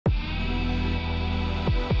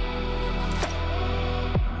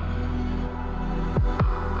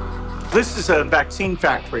This is a vaccine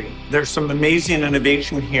factory. There's some amazing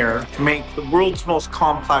innovation here to make the world's most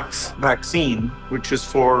complex vaccine, which is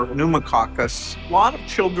for pneumococcus. A lot of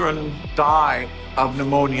children die of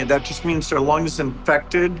pneumonia. That just means their lungs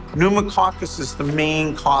infected. Pneumococcus is the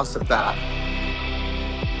main cause of that.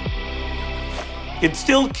 It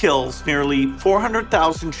still kills nearly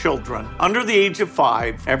 400,000 children under the age of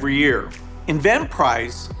 5 every year.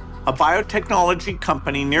 InventPrize, a biotechnology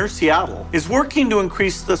company near Seattle, is working to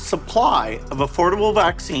increase the supply of affordable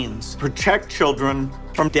vaccines to protect children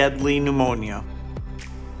from deadly pneumonia.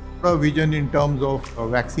 Our vision in terms of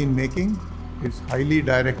vaccine making is highly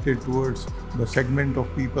directed towards the segment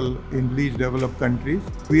of people in least developed countries.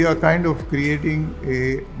 We are kind of creating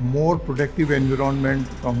a more protective environment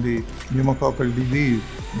from the pneumococcal disease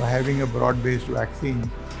by having a broad-based vaccine.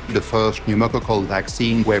 The first pneumococcal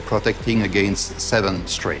vaccine, we're protecting against 7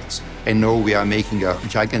 strains. And now we are making a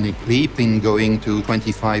gigantic leap in going to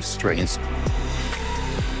 25 strains.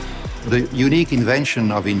 The unique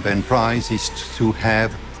invention of InventPrize is to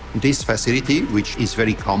have this facility, which is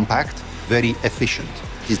very compact, very efficient.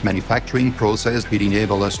 This manufacturing process will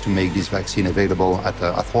enable us to make this vaccine available at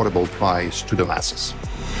an affordable price to the masses.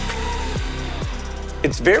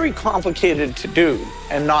 It's very complicated to do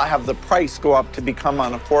and not have the price go up to become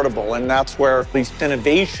unaffordable. And that's where these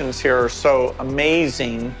innovations here are so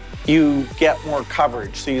amazing. You get more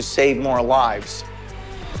coverage, so you save more lives.